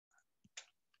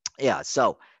Yeah,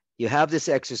 so you have this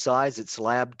exercise. It's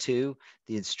lab 2.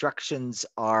 The instructions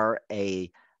are a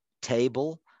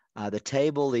table. The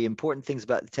table, the important things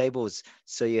about the table is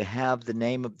so you have the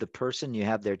name of the person, you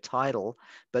have their title,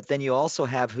 but then you also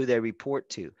have who they report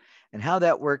to. And how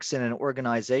that works in an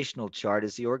organizational chart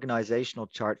is the organizational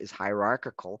chart is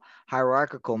hierarchical.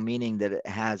 Hierarchical meaning that it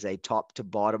has a top to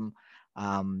bottom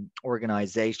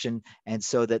organization, and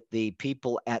so that the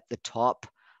people at the top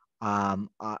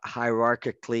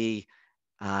hierarchically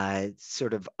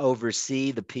sort of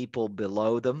oversee the people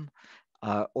below them.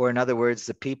 Or, in other words,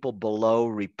 the people below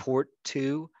report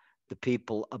to the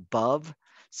people above.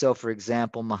 So, for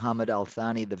example, Mohammed Al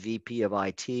Thani, the VP of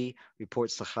IT,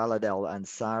 reports to Khalid Al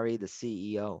Ansari, the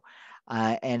CEO.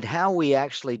 And how we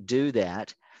actually do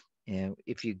that,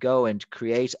 if you go and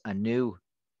create um,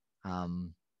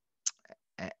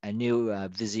 a new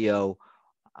Visio,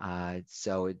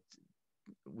 so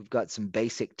we've got some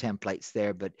basic templates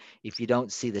there, but if you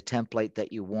don't see the template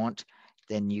that you want,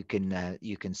 then you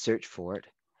can search for it.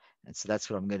 And so that's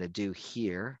what I'm going to do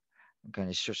here. I'm going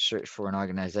to search for an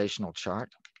organizational chart.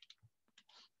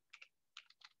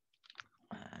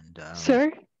 And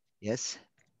Sir, yes,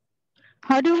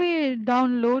 how do we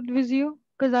download Visio?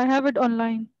 Because I have it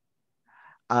online.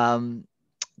 um,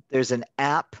 there's an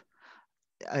app.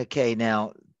 Okay,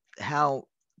 now how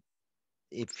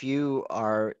if you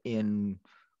are in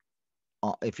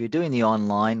if you're doing the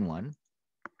online one,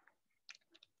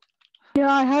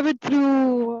 Yeah, I have it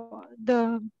through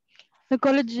the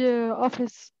college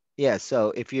office. yeah.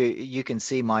 So if you can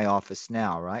see my office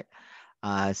now, right?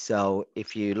 So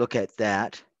if you look at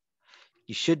that,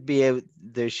 you should be able.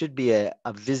 There should be a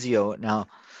Visio now.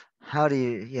 How do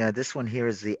you? Yeah, this one here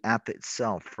is the app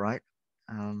itself, right?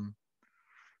 Um,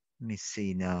 Let me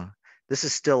see now. This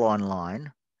is still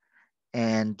online,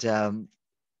 and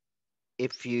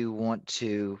if you want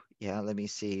to, yeah, let me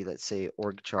see. Let's say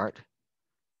org chart,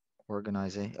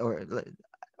 organizing or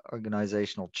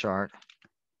organizational chart,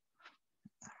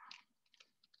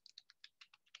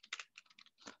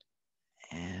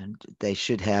 and they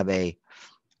should have a.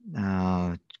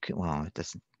 Uh, well, it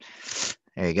doesn't.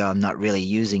 There you go. I'm not really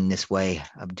using this way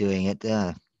of doing it.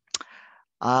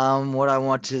 What I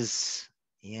want is,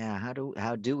 yeah. How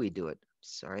do we do it?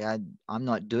 Sorry, I'm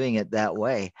not doing it that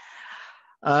way.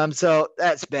 So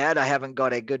that's bad. I haven't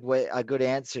got a good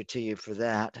answer to you for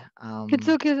that. It's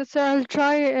okay, sir. I'll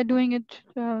try doing it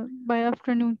by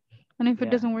afternoon. And if it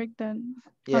Yeah, doesn't work, then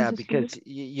I'll yeah, just leave because it.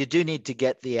 you do need to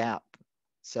get the app.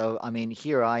 So I mean,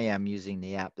 here I am using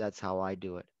the app. That's how I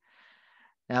do it.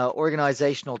 Now,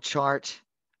 organizational chart.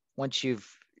 Once you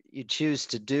choose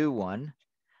to do one,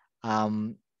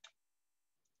 um,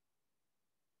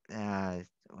 uh,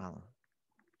 well,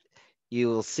 you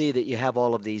will see that you have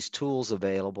all of these tools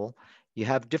available. You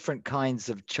have different kinds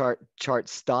of chart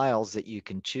styles that you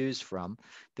can choose from.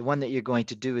 The one that you're going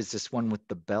to do is this one with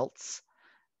the belts.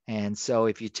 And so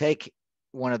if you take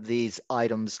one of these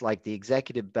items like the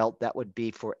executive belt, that would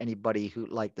be for anybody who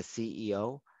like the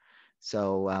CEO.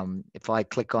 So if I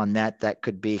click on that, that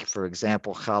could be, for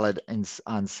example, Khalid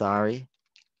Ansari.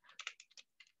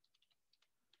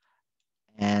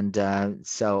 And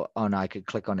so, oh no, I could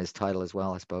click on his title as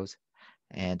well, I suppose.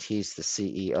 And he's the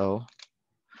CEO.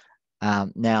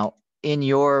 Now, in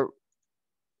your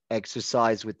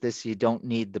exercise with this, you don't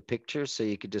need the picture, so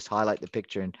you could just highlight the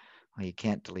picture and well, you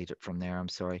can't delete it from there. I'm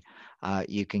sorry.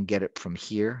 You can get it from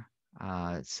here.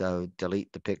 So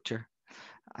delete the picture.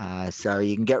 So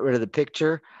you can get rid of the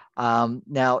picture.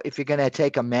 Now, if you're going to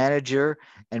take a manager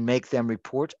and make them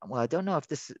report, well, I don't know if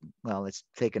this, well, let's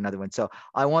take another one. So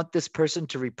I want this person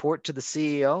to report to the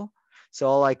CEO. So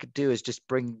all I could do is just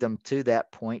bring them to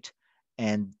that point,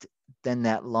 and then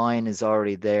that line is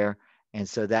already there. And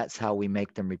so that's how we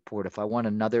make them report. If I want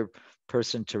another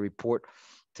person to report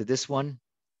to this one,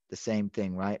 the same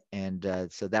thing, right? And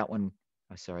so that one,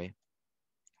 oh, sorry.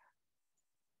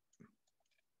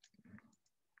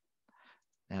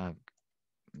 Now I've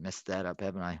messed that up,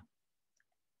 haven't I?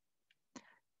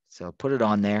 So put it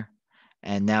on there,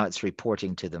 and now it's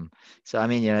reporting to them. So I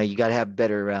mean, you got to have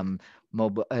better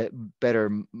mobile,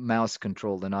 better mouse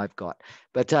control than I've got.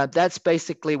 But that's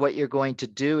basically what you're going to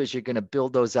do is you're going to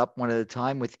build those up one at a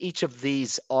time. With each of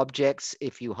these objects,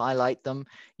 if you highlight them,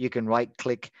 you can right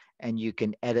click and you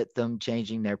can edit them,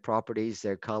 changing their properties,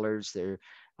 their colors, their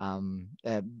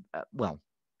well,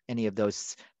 any of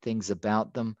those things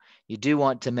about them. You do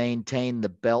want to maintain the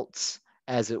belts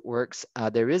as it works.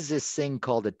 There is this thing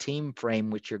called a team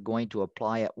frame, which you're going to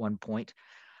apply at one point.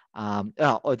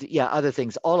 Yeah, other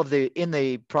things. All of the in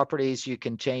the properties, you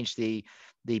can change the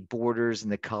the borders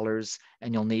and the colors,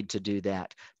 and you'll need to do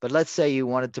that. But let's say you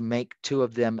wanted to make two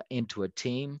of them into a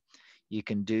team. You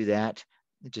can do that.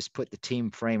 Just put the team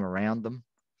frame around them.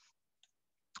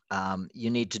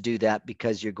 You need to do that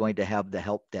because you're going to have the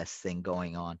help desk thing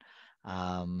going on.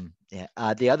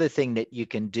 Yeah. The other thing that you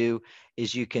can do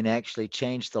is you can actually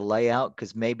change the layout,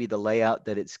 because maybe the layout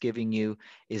that it's giving you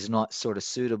is not sort of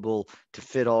suitable to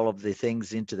fit all of the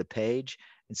things into the page.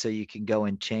 And so you can go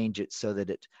and change it so that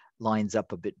it lines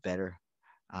up a bit better.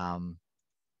 Um,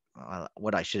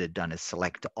 what I should have done is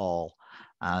select all.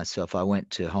 So if I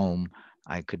went to home,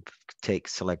 I could take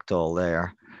select all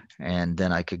there, and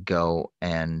then I could go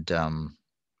and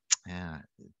yeah,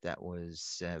 that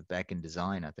was back in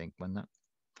design, I think, wasn't it?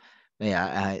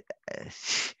 Yeah,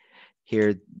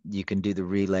 here you can do the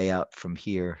relayout from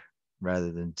here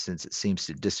rather than, since it seems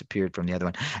to disappeared from the other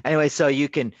one. Anyway, so you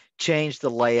can change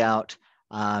the layout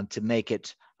to make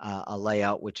it a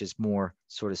layout which is more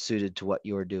sort of suited to what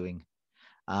you're doing.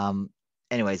 Um,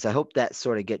 Anyways, I hope that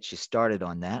sort of gets you started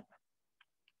on that.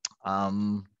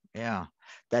 Yeah,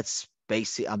 that's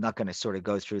basic. I'm not going to sort of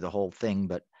go through the whole thing,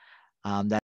 but that